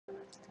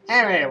Hey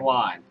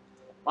everyone!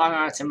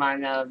 Welcome to my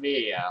another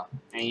video.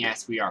 And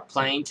yes, we are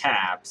playing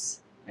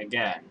Tabs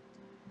again.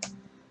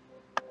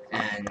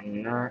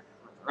 And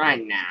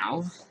right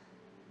now,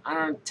 I'm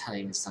gonna tell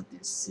you something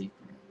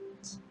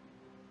secret.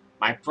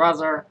 My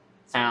brother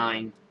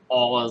found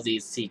all of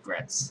these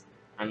secrets.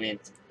 I mean,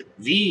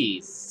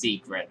 these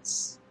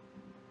secrets.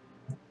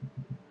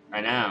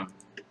 I know.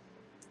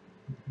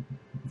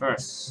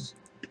 First,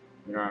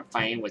 we're gonna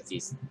fight with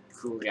these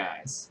cool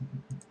guys.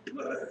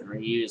 I'm gonna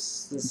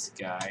use this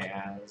guy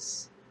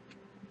as,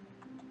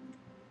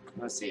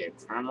 let's see, a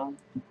criminal.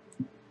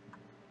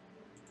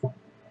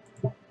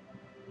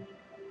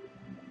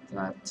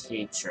 The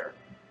teacher.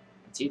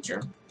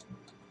 Teacher?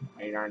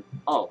 Wait,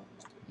 oh,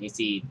 is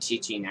he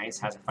teaching knights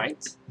how to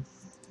fight?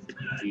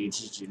 Do you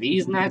teach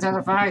these knights how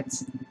to fight?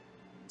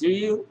 Do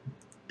you?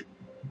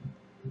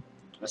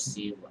 Let's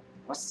see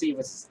what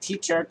this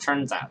teacher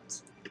turns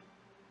out.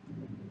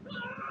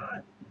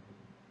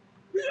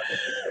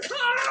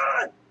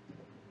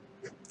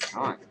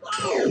 Come on.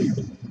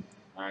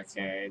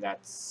 Okay,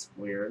 that's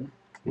weird.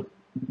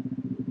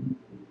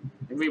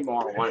 Give me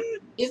more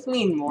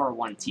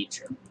one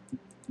teacher.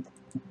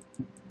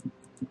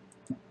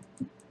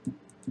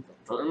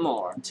 Put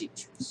more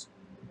teachers.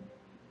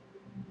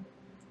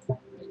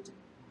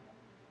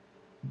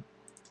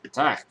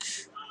 Attack.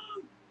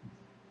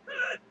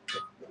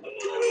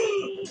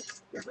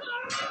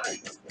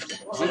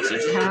 Is he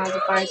teaching how to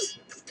fight?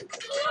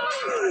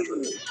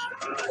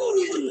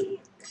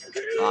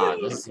 Ah,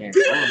 this is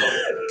incredible.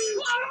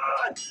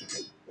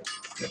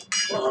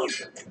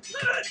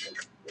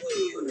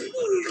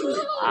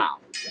 Wow.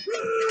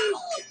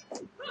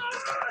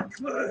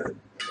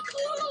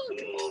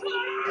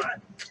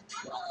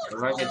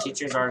 Looks like the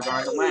teachers are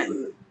going to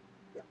win.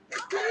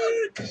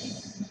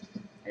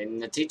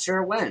 And the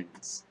teacher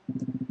wins.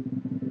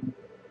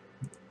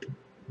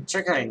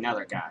 Check out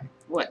another guy.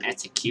 What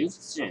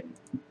execution?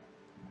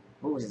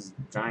 Who is his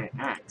giant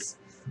axe?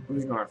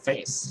 Who's going to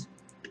face?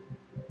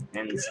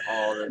 Ends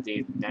all of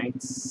these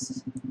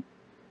knights.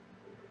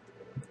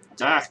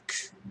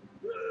 Attack!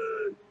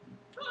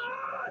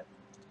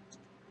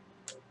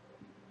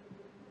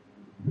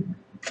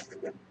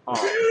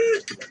 Oh.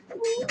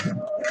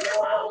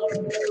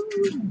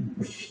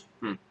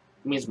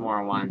 Means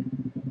more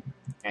one.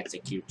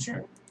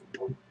 Execution.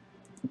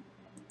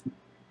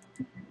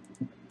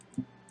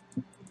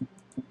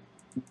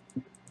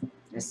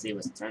 Let's see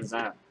what turns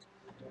out.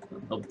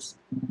 Oops.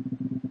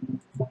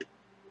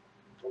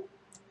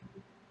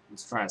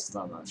 Let's try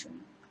slow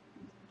motion.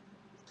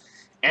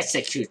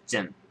 Execute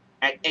them.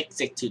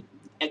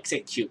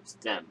 Execute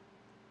them.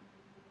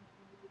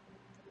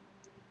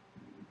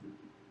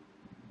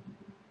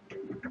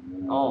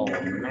 Oh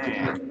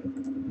man.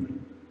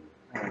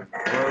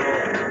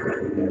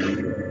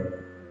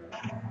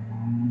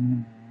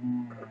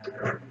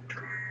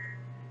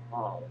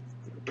 Oh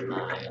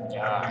my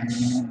gosh.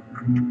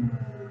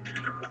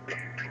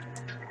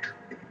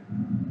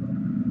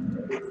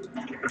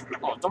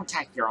 Oh, don't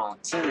attack your own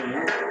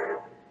team.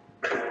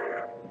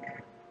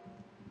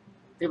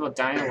 People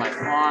dying like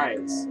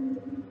flies.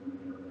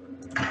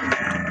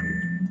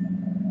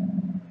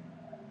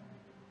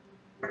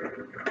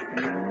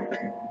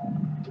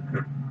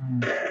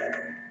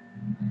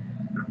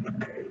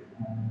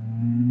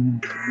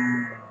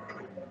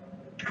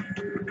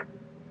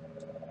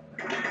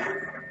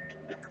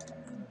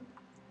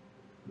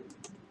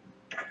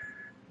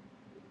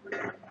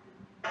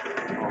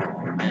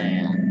 Oh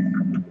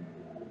man.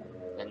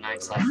 The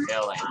knights are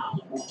failing.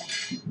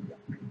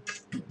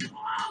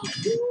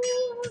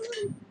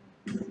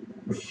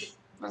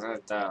 I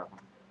thought the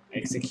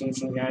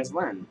execution guys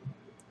win.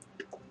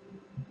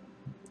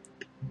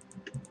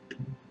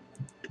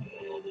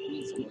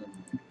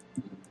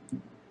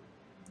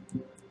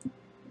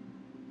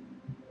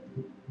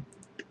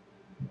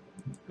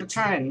 We'll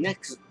try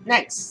next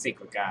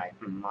secret guy.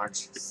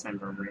 March,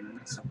 December,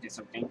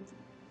 something.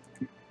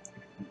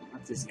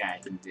 What this guy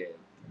can do?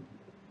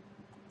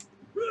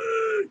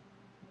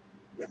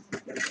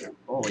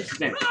 Oh, he's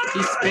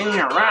spinning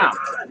around.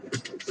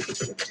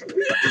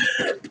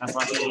 That's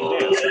what he can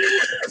do.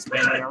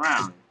 Spinning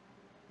around.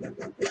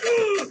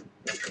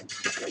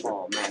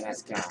 Oh man,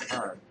 that's gonna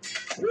hurt.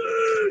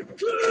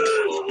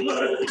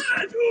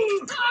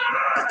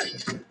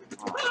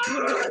 Oh.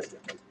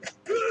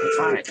 They're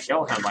trying to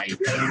kill him, but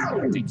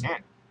they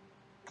can't.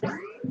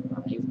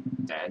 Oh, he's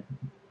dead.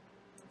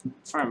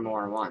 Try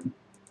more one.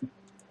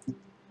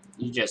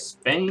 You just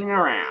spinning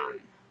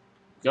around.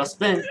 Go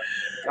spin.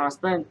 Go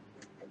spin.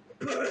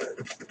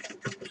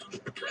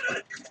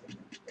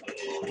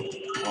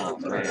 Oh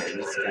man,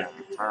 this guy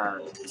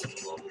hurt.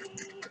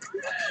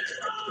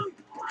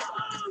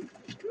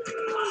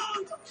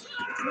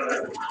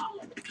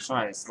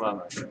 Try to slow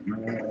motion.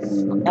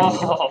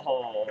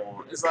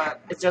 Oh,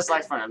 it's just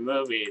like from the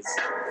movies.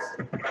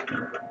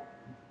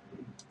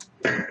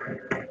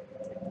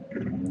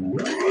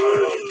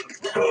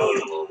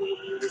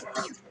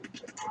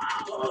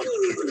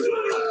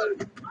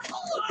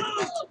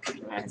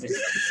 Man, this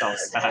is so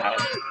sad.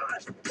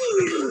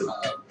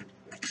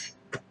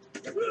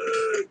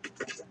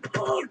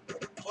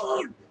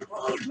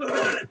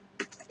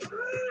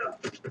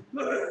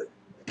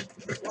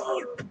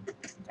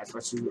 That's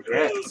what you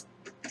get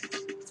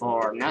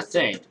for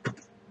nothing.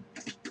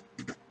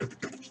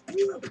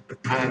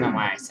 I don't know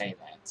why I say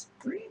that.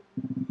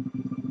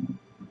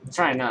 Let's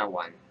try another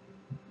one.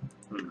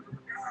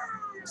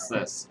 What's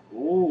this?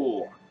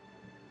 Ooh.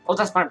 Oh,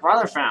 that's my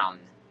brother found.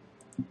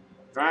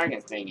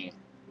 Dragon thingy.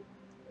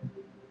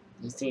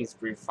 These things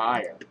breathe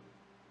fire.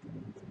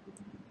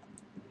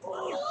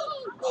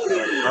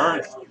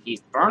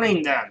 He's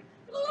burning them.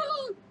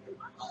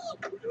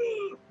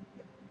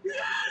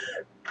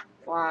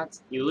 What?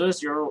 You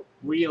lose your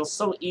wheel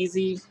so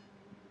easy?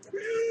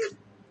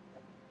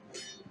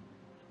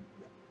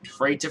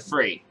 Free to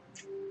free.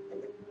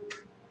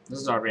 This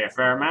is already a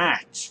fair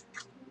match.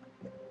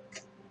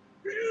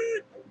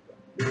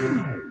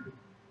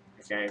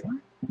 Okay.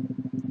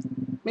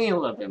 Me a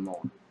little bit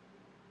more.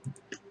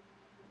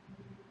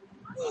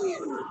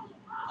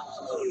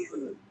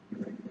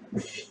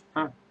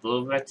 Huh,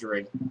 blue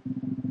victory.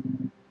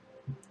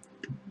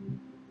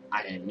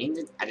 I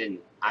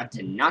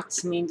did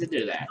not mean to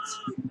do that.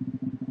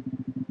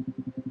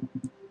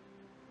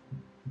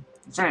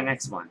 Let's try the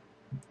next one.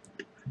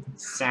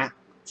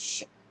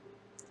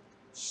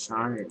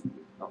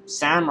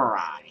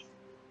 Samurai.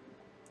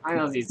 I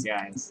know these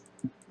guys.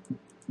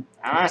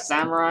 Alright,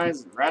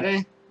 samurais,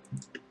 ready?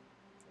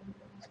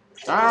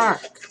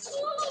 Dark!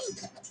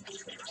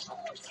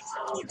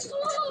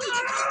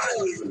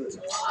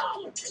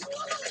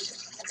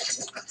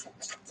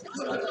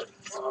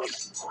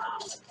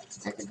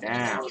 Take it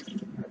down.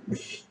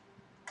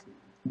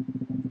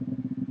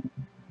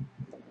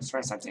 Let's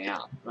try something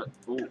out.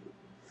 Ooh.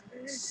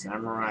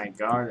 Samurai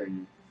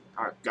Guardian.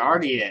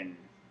 Guardian.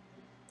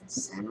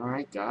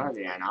 Samurai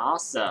Guardian.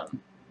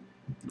 Awesome.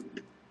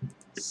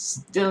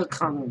 Still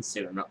coming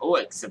soon. Oh,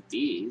 except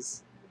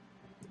these.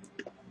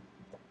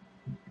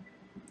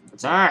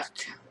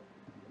 Attack!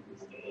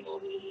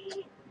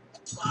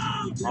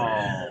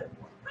 Oh.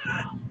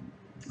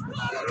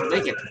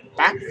 They can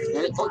back.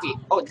 Okay.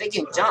 Oh, they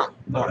can jump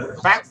or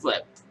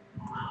backflip.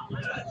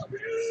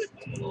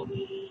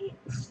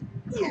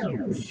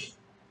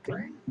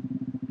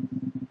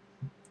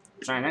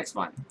 Try the next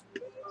one.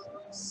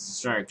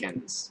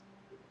 Shurikens.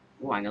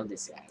 Oh, I know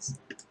these guys.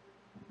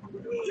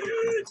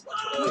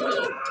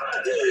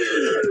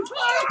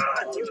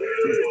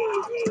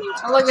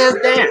 Oh, look at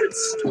his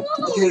dance.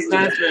 Look at his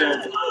dance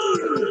move.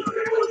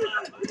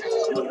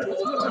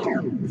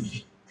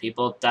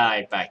 People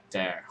die back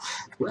there.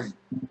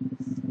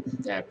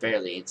 They're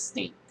barely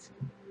extinct.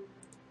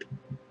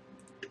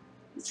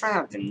 Let's try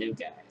out the new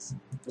guys.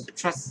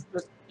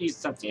 Let's use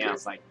something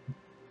else like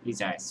these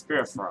guys,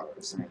 Spirit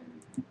Throwers and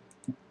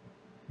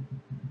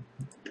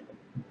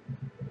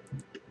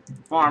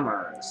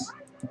Farmers.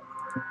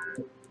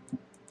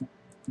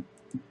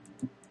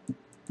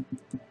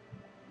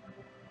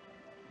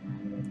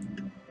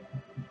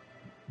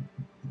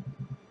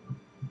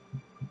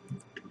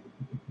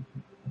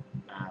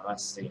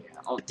 Let's see.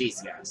 Oh,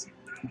 these guys.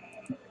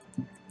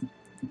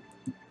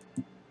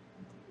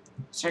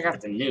 Check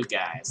out the new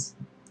guys.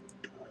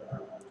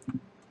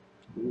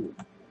 Ooh.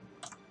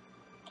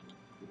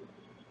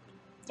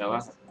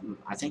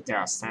 I think they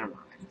are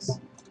samurais.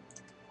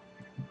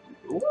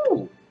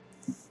 Ooh.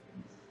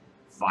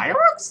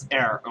 Fireworks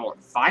arrow,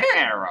 fire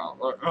arrow,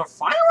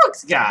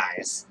 fireworks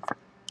guys.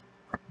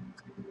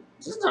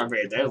 This is not a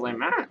very deadly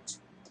match.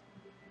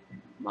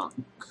 Monk.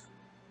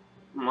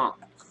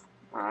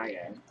 Oh,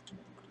 yeah.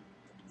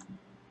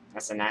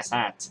 That's a nice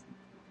hat.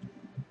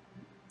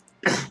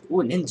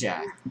 Ooh,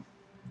 ninja.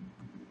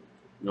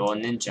 You're a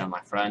ninja, my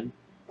friend.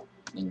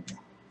 Ninja.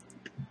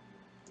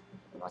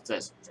 What's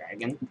this?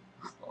 Dragon?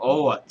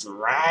 Oh, a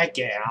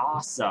dragon.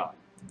 Awesome.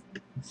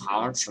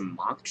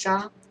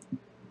 Hachimaksha?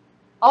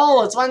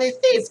 Oh, it's one of these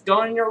things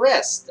going in your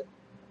wrist.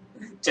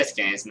 Just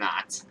kidding, it's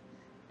not.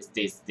 It's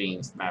these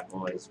things, bad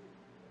boys.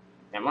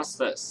 And what's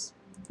this?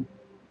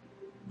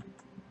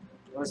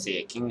 What's he,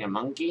 a king of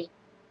monkey?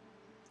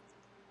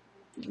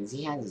 Because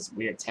he has this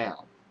weird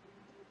tail.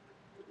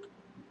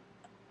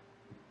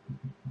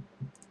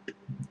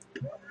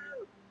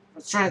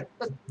 Let's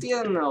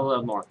deal in a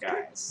little more,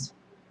 guys.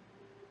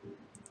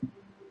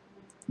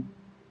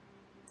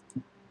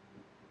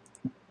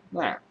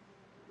 There.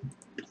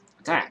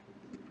 Attack.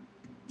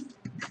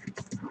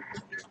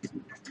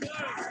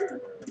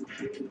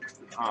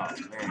 Oh,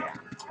 man.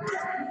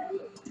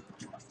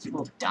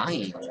 People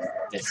dying.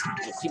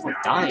 People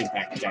dying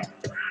back there.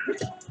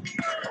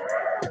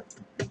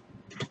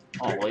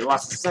 Oh, we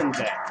lost the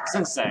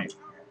sensei.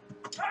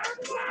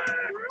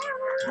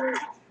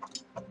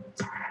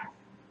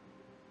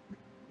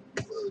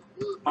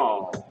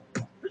 Oh.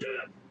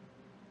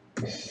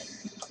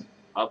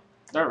 Oh,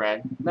 they're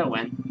red. They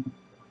win.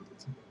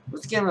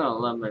 Let's give them a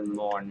little bit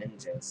more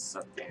ninjas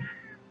something.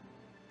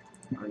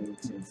 1,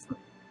 2, 3.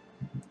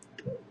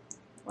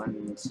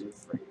 1, 2,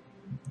 3.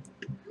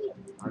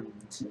 1,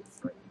 2,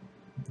 3.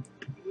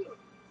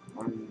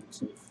 1,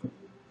 2, 3.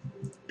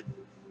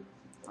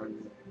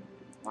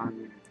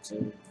 1,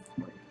 2,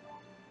 3.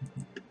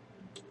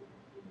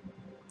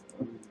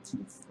 1,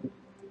 2, 3.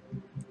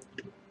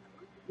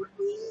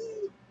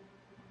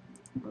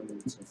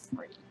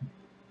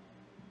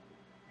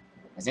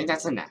 think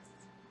that's enough.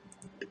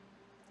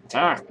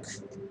 Attack!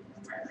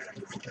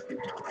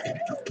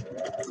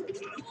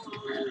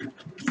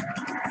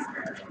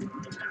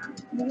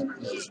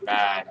 This is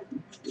bad.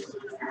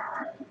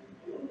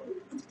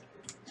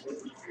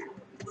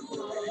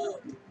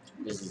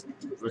 This is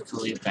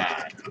really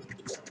bad.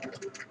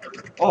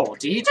 Oh,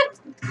 did he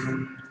just...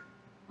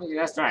 Okay,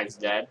 that's right, he's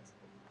dead.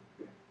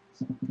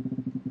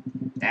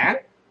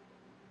 Dad?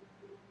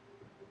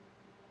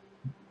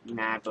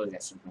 Nah, I believe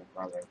that's my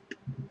brother.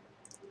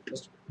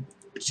 Let's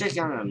check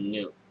out a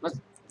new... Let's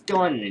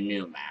go on the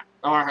new map.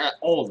 Or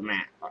old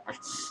map. Or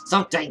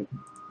something.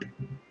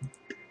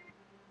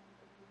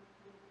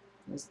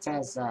 Let's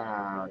test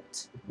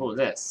out... Oh,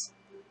 this.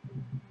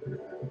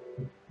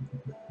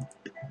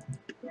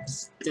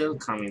 Still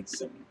coming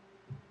soon.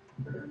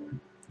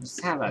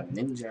 Let's have a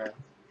ninja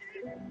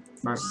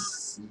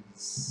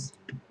versus...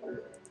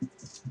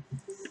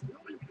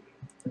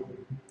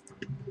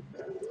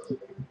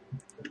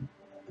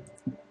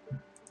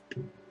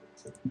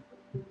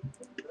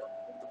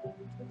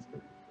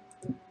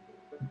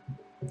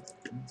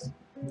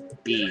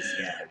 these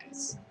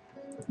guys.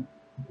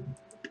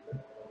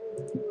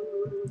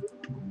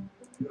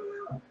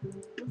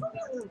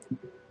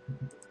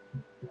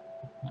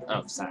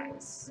 Oh,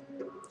 science.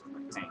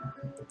 Dang.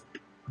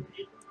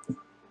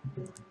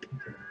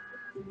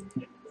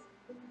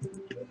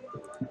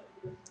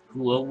 Who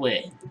will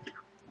win?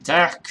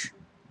 Attack!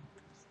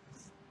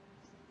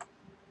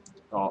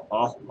 Oh,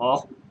 oh,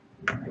 oh.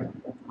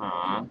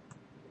 Aw.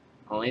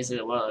 At least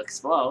it will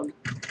explode.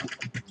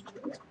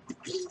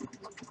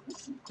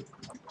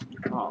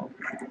 Oh.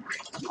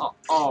 Oh,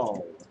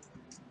 oh.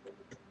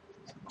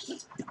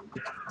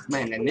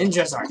 Man, the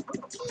ninjas are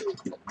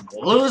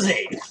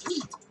losing.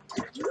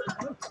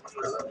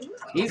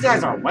 These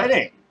guys are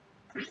winning.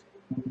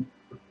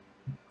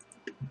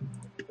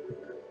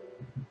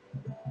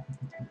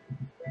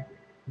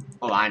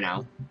 Oh, I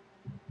know.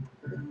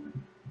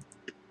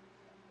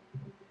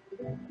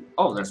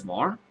 Oh, there's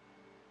more?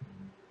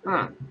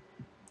 Huh.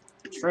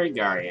 Tree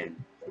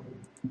Guardian.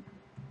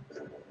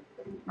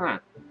 Huh.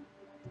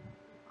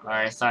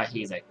 I thought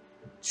he's a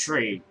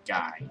tree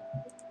guy.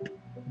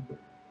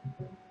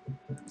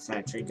 Is that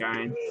a tree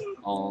guy?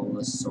 All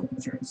the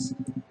soldiers.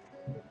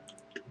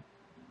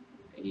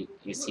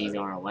 Is he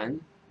gonna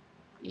win?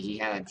 He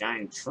had a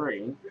giant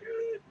tree.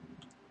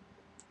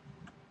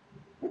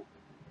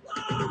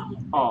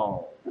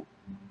 Oh.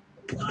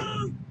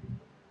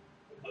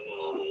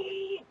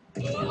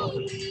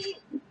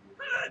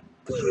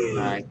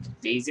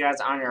 These guys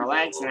on your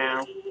legs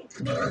now.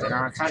 They're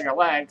gonna cut your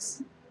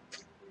legs.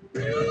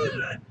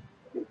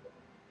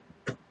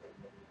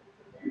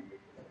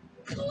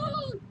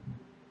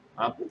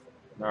 Up.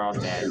 They're all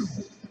dead.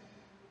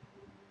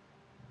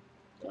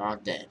 They're all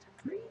dead.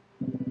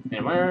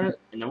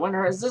 And the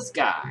winner is this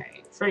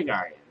guy, Tree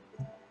Guardian.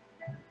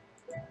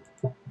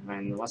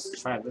 And let's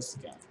try this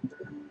guy.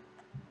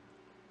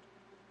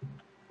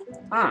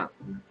 Huh.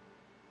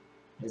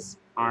 It's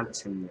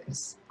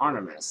Artemis.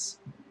 Artemis.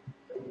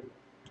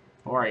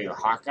 Who are you,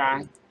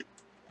 Hawkeye?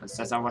 It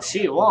says I'm a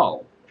she.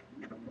 Whoa.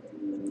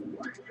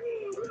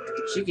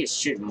 She can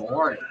shoot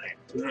more than that.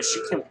 You know,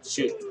 she can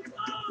shoot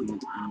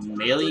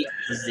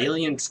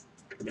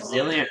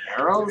bazillion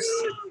arrows?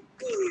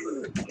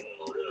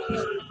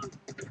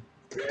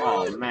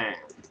 Oh man.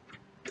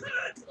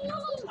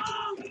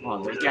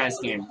 Oh, the guy's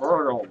getting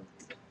brutal.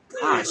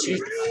 Ah,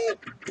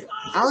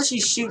 how does she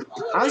shoot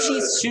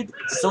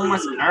so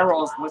much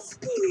arrows with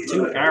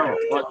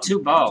two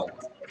bows?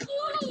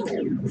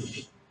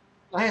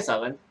 Oh, hey,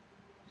 Sullivan.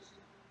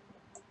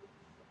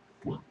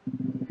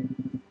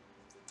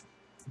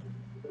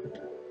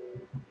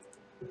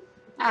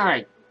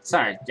 Alright,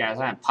 sorry guys,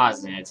 I'm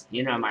pausing it.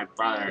 You know my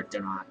brother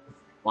did not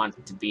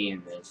want to be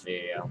in this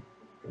video.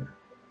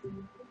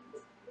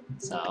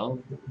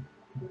 So,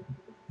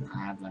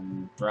 I have a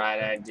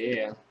bright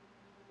idea.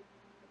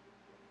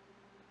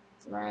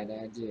 Bright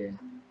idea.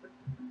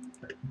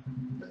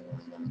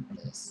 Like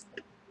this.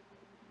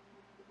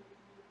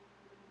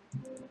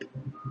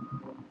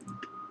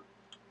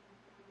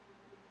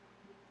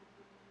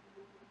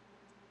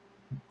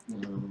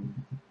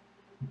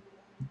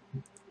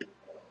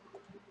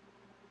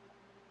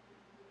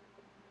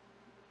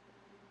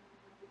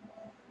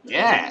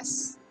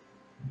 Yes!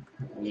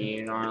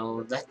 You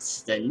know,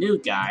 that's the new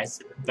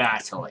guys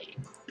battling.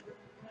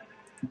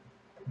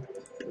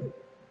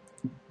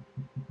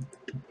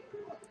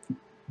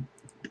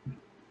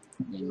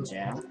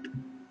 Ninja.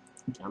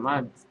 Come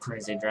on,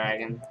 Crazy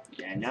Dragon.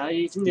 Yeah, I know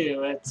you can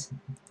do it.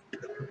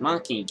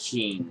 Monkey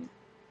King.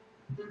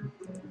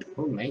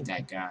 Who made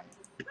that guy?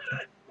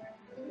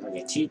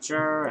 Okay,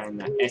 Teacher and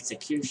the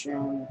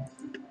Execution.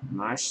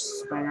 Marsh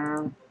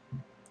Spinner.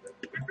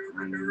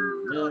 And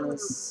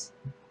this.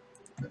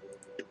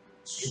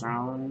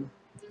 Shrine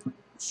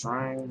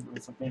or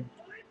something.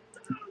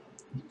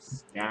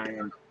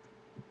 Giant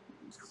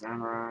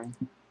Samurai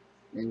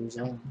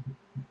Ninja.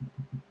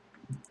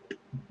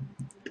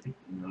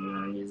 I'm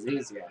gonna use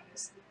these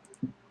guys.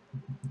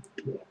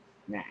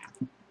 Now,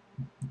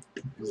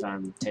 this is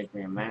gonna take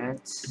me a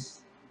minute.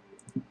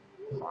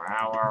 or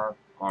hour,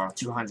 or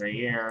 200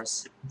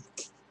 years.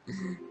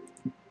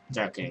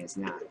 Joking, it's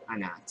not.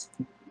 I'm not.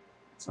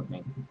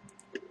 Something.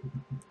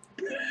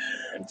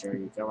 Enter,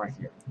 you go right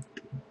here.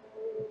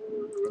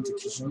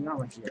 Execution, you go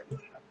right here.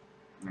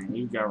 And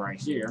you go right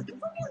here.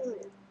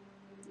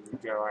 You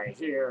go right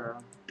here.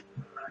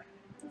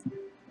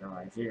 Go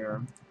right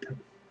here.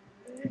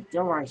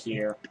 Go right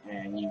here,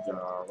 and you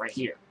go right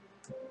here.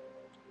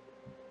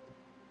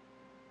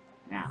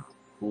 Now,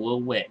 who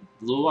will win?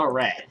 Blue or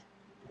red?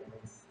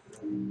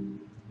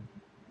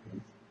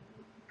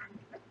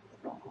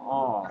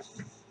 Oh.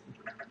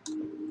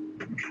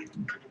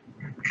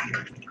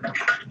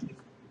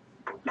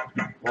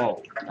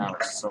 Whoa, that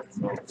was so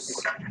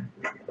close.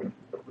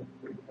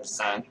 What's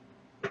that?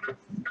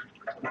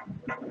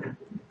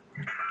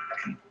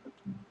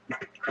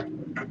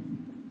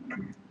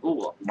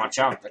 Ooh, watch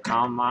out, the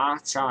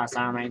Kamacha is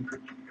coming.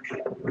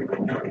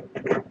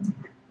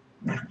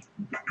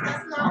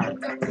 That's not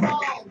what they're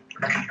called.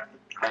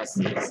 That's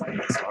the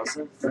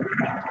explosive.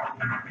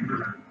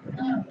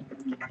 No.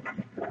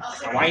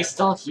 Why are you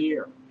still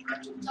here?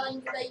 I'm telling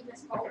you that you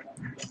miscalled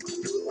them.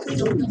 You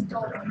don't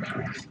miscall them.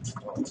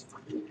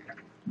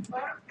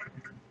 Where?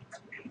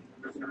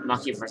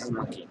 Monkey versus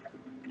monkey.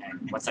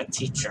 And what's a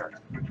teacher?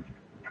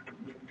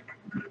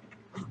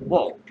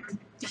 Whoa,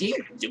 did he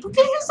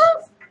duplicate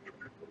himself?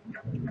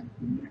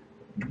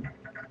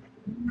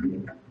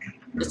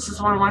 This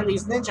is one of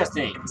these ninja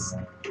things.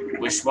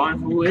 Which one?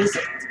 Who is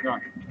it? No.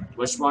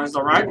 Which one is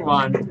the right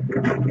one?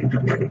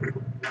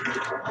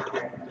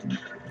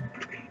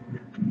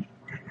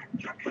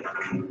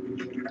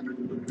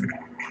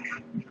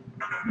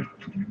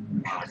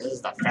 Oh, this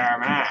is the fair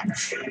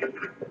match.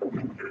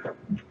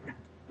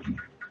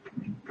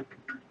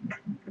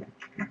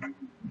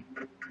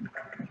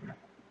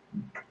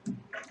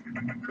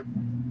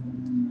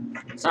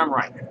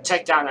 Samurai,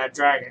 take down that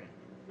dragon.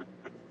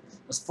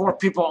 There's 4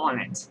 people on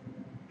it.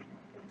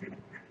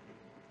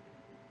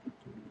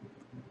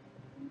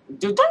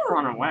 Dude, don't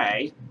run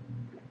away.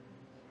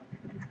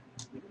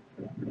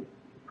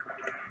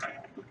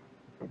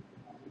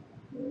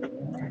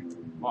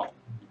 Whoa.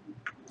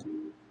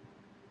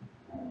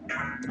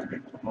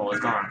 Oh,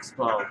 it's gonna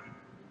explode.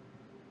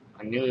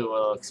 I knew it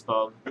will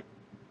explode.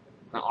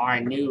 No, I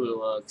knew it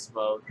will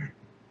explode.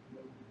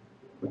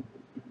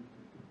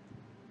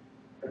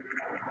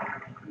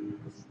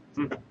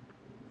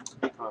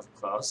 That was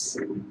close.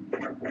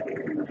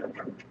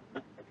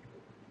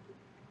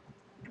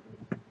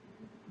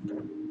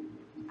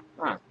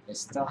 Huh, they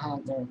still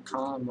have their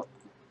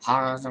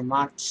hard to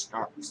match.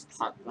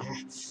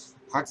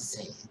 Hard to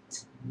say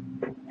it.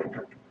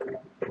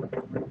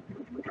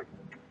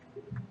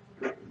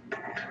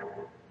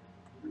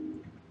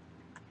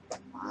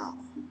 Wow.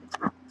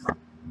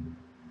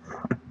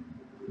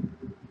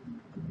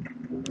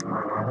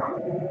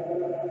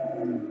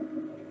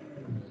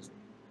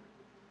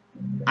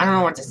 I don't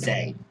know what to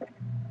say.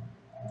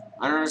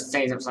 I don't know what to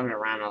say something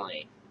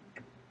randomly.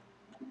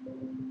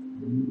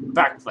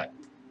 Backflip.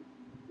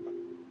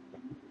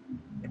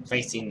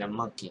 Facing the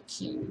Monkey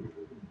King.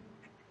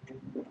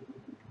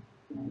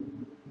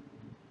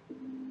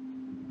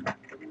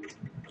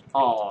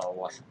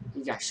 Oh,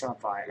 he got shot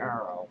by an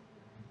arrow.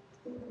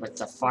 With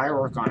the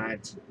firework on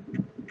it.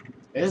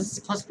 Is it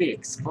supposed to be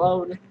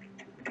explode?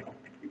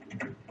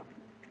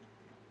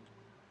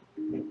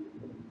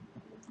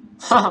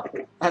 Ha!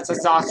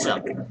 That's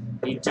awesome.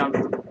 He jumped.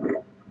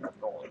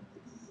 Oh.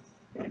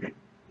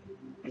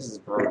 This is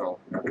brutal.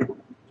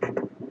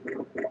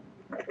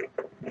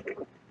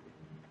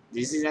 Do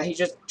you see that? He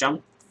just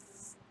jumped.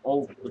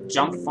 Oh,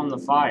 jumped from the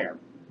fire.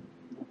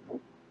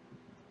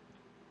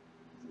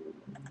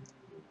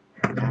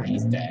 Now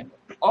he's dead.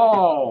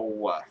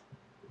 Oh!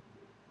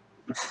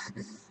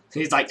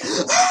 He's like,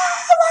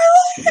 ah,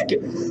 my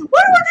leg!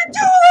 Why would you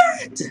do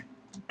that?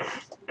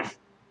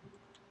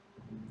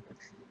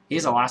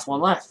 He's the last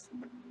one left.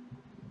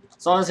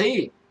 So is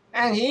he.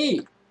 And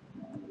he.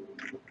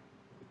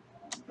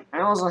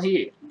 And also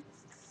he.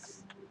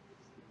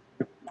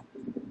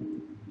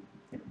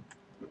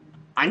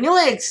 I knew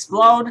it'd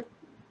explode.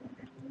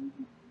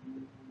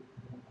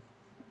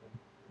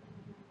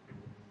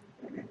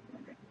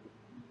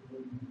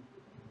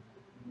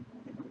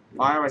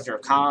 Fire was your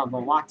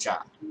combo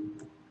watcha.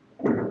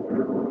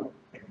 Oh,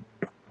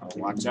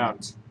 watch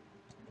out.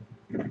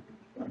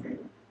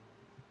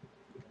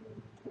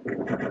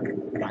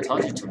 I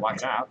told you to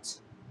watch out.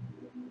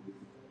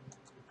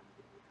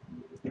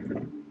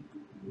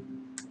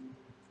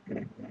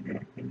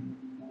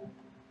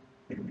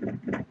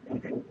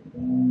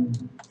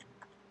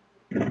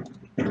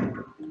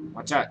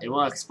 Watch out, it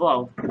will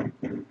explode.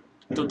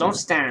 Dude, don't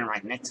stand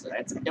right next to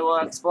it. It will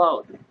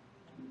explode.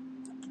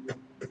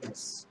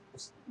 Let's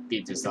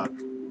speed this up.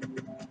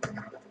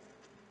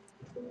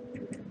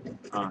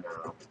 Oh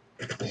no.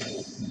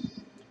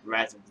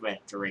 Red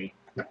victory.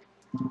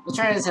 Let's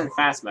try this in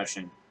fast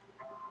motion.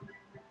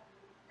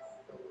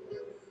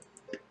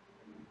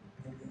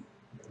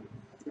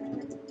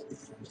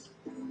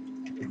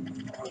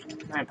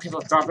 Man,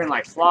 people dropping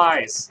like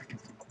flies.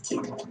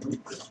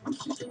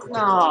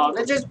 No,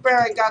 they just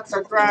barely got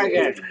the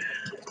dragon.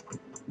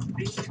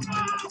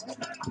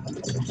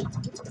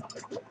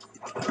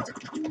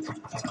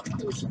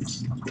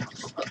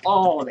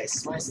 Oh, they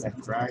sliced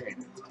that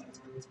dragon.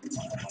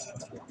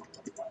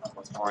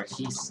 Or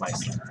he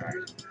sliced the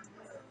dragon.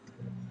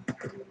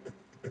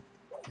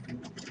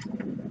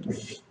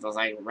 Looks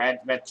like red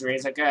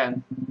victories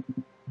again.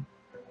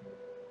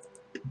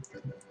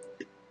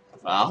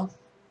 Well,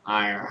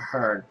 I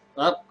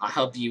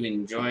hope you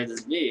enjoyed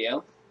this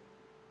video.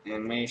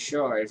 And make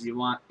sure if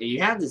you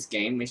have this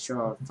game, make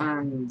sure to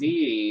find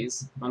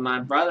these what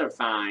my brother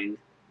find.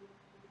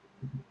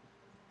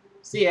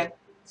 See ya.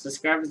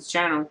 Subscribe to the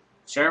channel.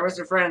 Share it with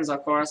your friends,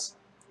 of course.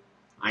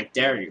 I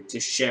dare you to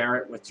share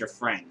it with your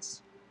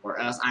friends. Or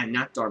else I'm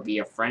not going to be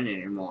a friend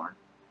anymore.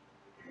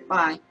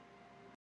 Bye.